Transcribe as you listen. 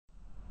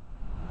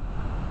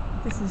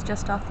This is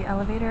just off the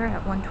elevator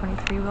at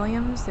 123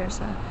 Williams. There's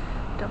a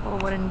double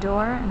wooden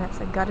door and it's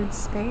a gutted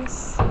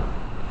space.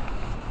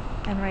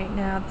 And right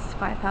now it's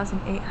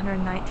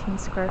 5,819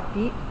 square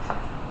feet,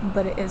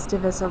 but it is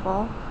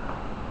divisible.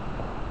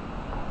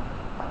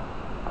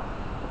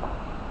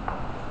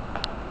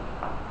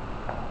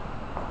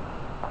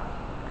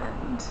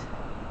 And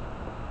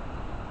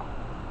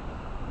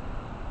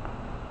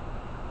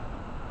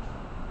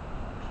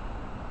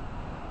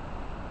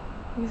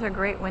these are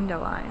great window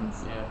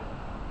lines. Yeah.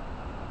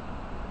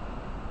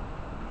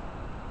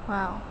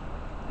 Wow.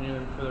 And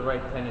even for the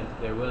right tenants,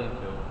 they're willing to.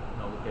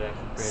 We could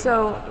actually create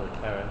So, an outdoor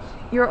terrace.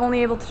 You're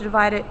only able to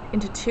divide it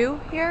into two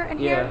here and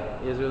here? Yeah,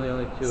 there's really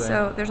only two.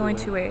 So there's only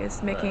two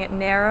ways, making it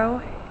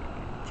narrow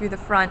through the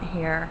front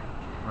here.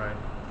 Right.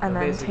 And so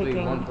then basically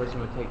taking one person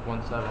would take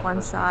one side, one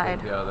person side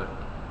would take the other.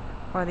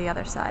 Or the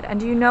other side. And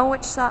do you know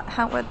which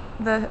what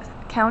the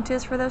count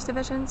is for those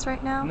divisions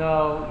right now?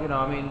 No,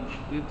 I mean,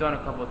 we've done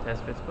a couple of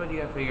test fits, but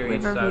you gotta figure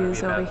each side would be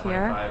about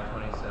 25,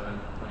 27,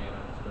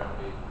 2800 square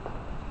feet.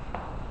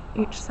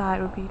 Each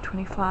side would be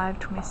 25,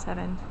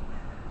 27,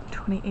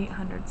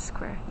 2,800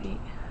 square feet.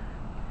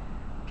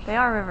 They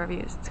are river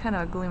views. It's kind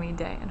of a gloomy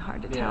day and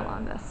hard to tell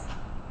on this.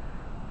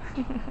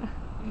 And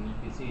you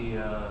can see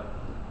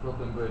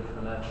Brooklyn Bridge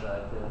from that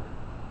side too.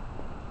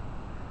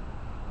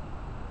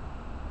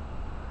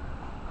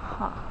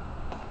 Huh.